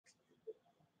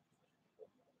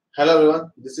Hello everyone,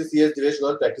 this is Divesh,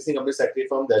 Goyal, practicing company secretary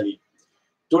from Delhi.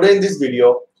 Today in this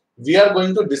video, we are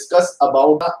going to discuss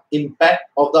about the impact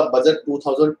of the budget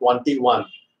 2021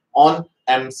 on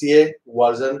MCA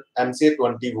version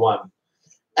MCA21.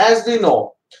 As we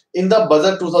know, in the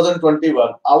budget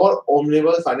 2021, our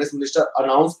Honorable Finance Minister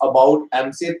announced about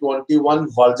MCA21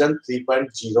 version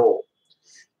 3.0.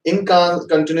 In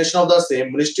continuation of the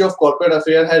same, Ministry of Corporate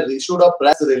Affairs has issued a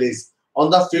press release on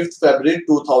the 5th February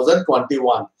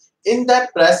 2021. In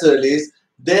that press release,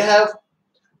 they have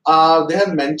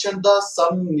mentioned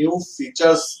some new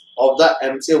features of the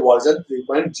MCA version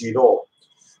 3.0.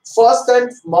 First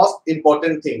and most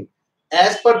important thing,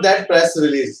 as per that press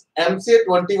release,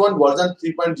 MCA21 version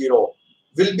 3.0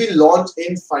 will be launched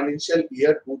in financial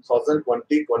year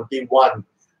 2020-21.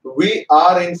 We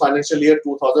are in financial year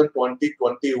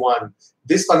 2020-21.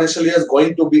 This financial year is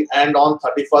going to be end on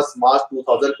 31st March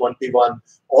 2021.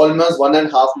 Almost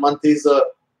 1.5 months is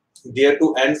there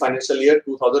to end financial year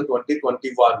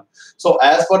 2020-21. So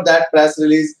as per that press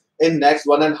release, in next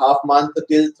 1.5 months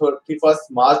till 31st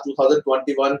March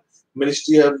 2021,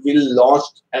 Ministry will launch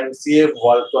MCA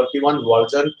 21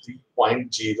 version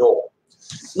 3.0.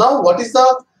 Now, what is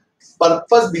the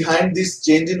purpose behind this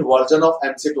change in version of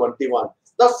MCA 21?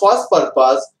 The first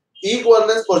purpose,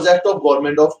 e-governance project of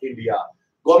Government of India.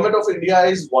 Government of India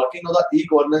is working on the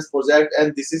e-governance project,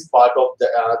 and this is part of the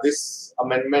this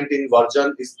amendment in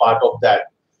version is part of that.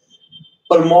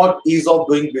 Promote ease of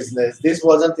doing business. This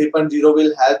version 3.0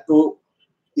 will help to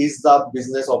ease the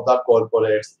business of the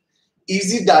corporates.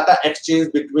 Easy data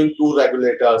exchange between two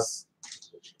regulators.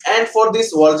 And for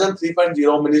this version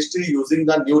 3.0, Ministry using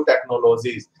the new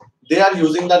technologies. They are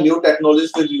using the new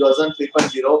technologies with version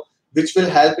 3.0, which will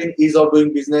help in ease of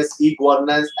doing business,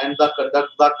 e-governance, and the conduct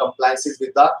the compliances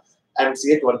with the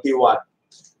MCA 21.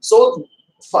 So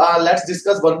let's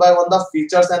discuss one by one the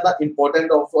features and the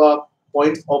important of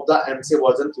points of the MCA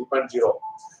version 3.0.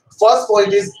 First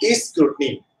point is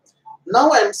e-Scrutiny. Now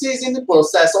MCA is in the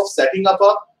process of setting up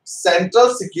a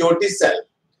central security cell.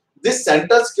 This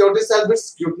central security cell will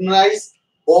scrutinize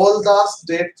all the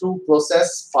straight-through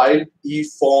process filed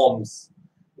e-forms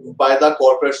by the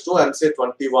corporates to MCA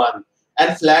 21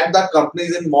 and flag the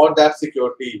companies in more depth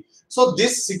security. So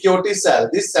this security cell,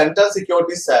 this central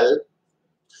security cell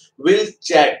will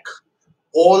check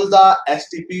all the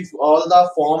STP, all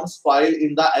the forms filed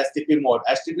in the STP mode.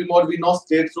 STP mode, we know,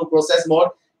 straight through process mode.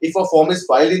 If a form is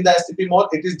filed in the STP mode,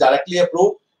 it is directly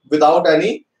approved without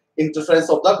any interference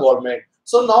of the government.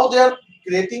 So now they are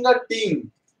creating a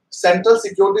team, central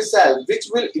security cell, which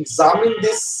will examine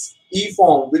this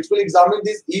e-form, which will examine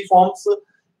these e-forms,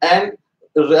 and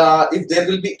if there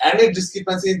will be any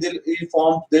discrepancy in the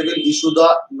e-form, they will issue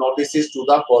the notices to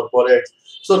the corporate.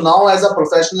 So now as a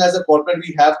professional, as a corporate,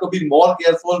 we have to be more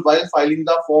careful while filing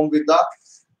the form with the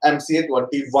MCA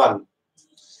 21.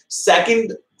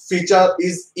 Second feature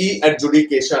is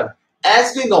e-adjudication.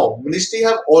 As we know, Ministry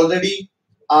have already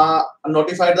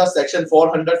notified the section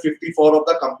 454 of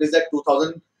the Companies Act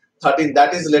 2013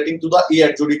 that is relating to the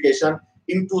e-adjudication.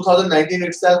 In 2019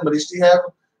 itself, Ministry have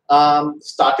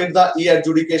started the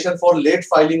e-adjudication for late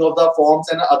filing of the forms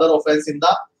and other offence in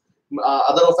the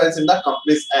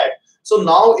Companies Act. So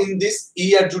now in this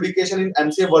e-adjudication in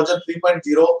MCA version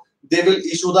 3.0, they will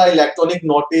issue the electronic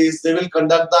notice. They will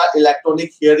conduct the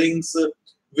electronic hearings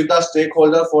with the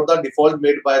stakeholder for the default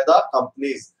made by the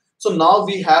companies. So now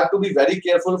we have to be very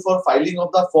careful for filing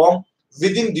of the form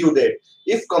within due date.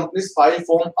 If companies file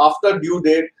form after due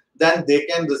date, then they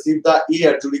can receive the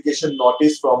e-adjudication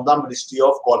notice from the Ministry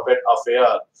of Corporate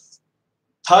Affairs.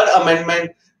 Third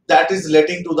amendment, that is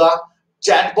relating to the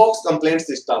chat box complaint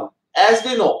system. As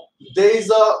we know, there is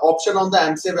an option on the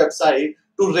MCA website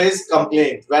to raise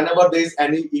complaint whenever there is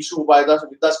any issue with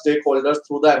the stakeholders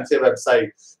through the MCA website.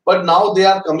 But now they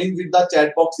are coming with the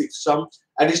chat box system.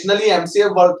 Additionally, MCA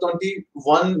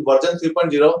 21 version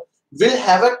 3.0 will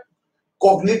have a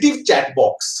cognitive chat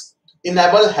box,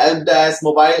 enable help desk,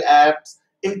 mobile apps,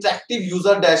 interactive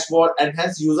user dashboard,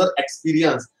 enhance user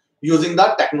experience using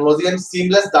the technology and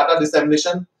seamless data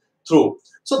dissemination through.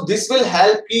 So this will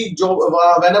help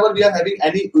whenever we are having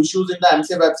any issues in the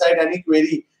MCA website, any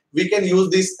query, we can use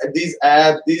these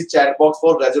chat box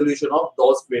for resolution of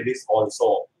those queries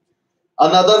also.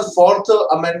 Another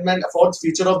fourth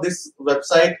feature of this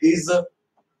website is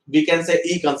we can say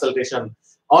e-consultation.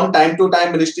 On time to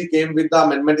time, Ministry came with the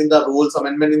amendment in the rules,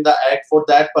 amendment in the act. For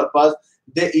that purpose,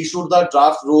 they issued the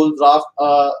draft rule, draft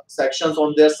sections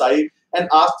on their site and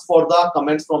asked for the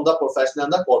comments from the professional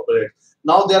and the corporate.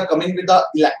 Now they are coming with the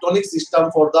electronic system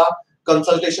for the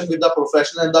consultation with the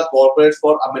professional and the corporate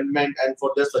for amendment and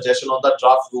for their suggestion on the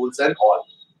draft rules and all.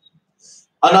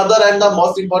 Another and the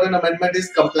most important amendment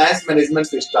is Compliance Management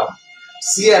System,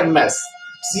 CMS.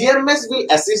 CMS will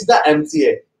assist the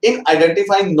MCA in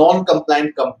identifying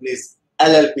non-compliant companies,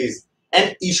 LLPs,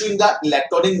 and issuing the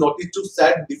electronic notice to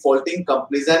set defaulting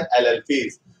companies and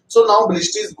LLPs. So now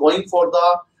Ministry is going for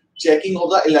the checking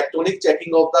of the electronic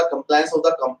checking of the compliance of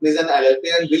the companies and LLP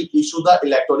and will issue the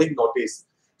electronic notice.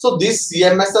 So this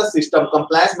CMS system,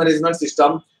 Compliance Management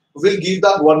System, will give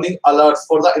the warning alerts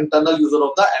for the internal user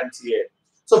of the MCA.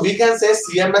 So we can say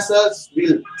CMS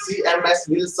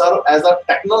will serve as a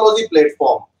technology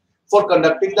platform for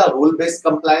conducting the rule-based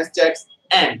compliance checks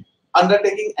and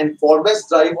undertaking enforcement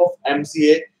drive of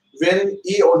MCA, wherein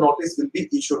E or notice will be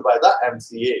issued by the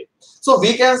MCA. So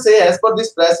we can say, as per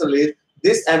this press release,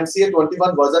 this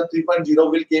MCA21 version 3.0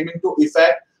 will came into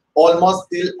effect almost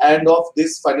till end of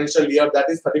this financial year, that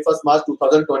is 31st March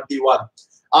 2021.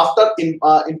 After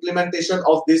implementation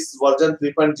of this version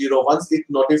 3.0, once it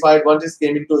notified, once it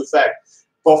came into effect,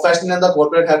 professional and the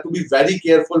corporate have to be very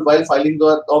careful while filing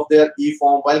of their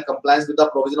e-form, while compliance with the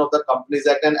provision of the Companies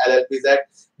Act and LLPs Act,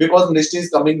 because Ministry is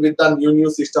coming with the new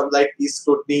system like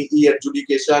e-Scrutiny,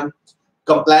 e-adjudication,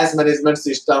 compliance management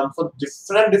system. So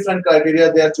different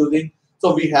criteria they are choosing.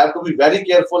 So we have to be very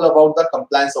careful about the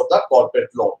compliance of the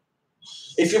corporate law.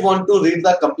 If you want to read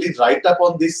the complete write-up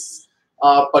on this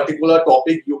particular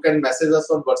topic, you can message us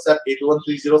on WhatsApp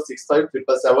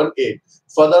 8130657778.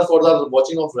 Further, for the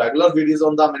watching of regular videos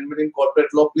on the amendment in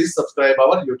corporate law, please subscribe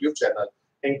our YouTube channel.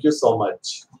 Thank you so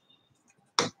much.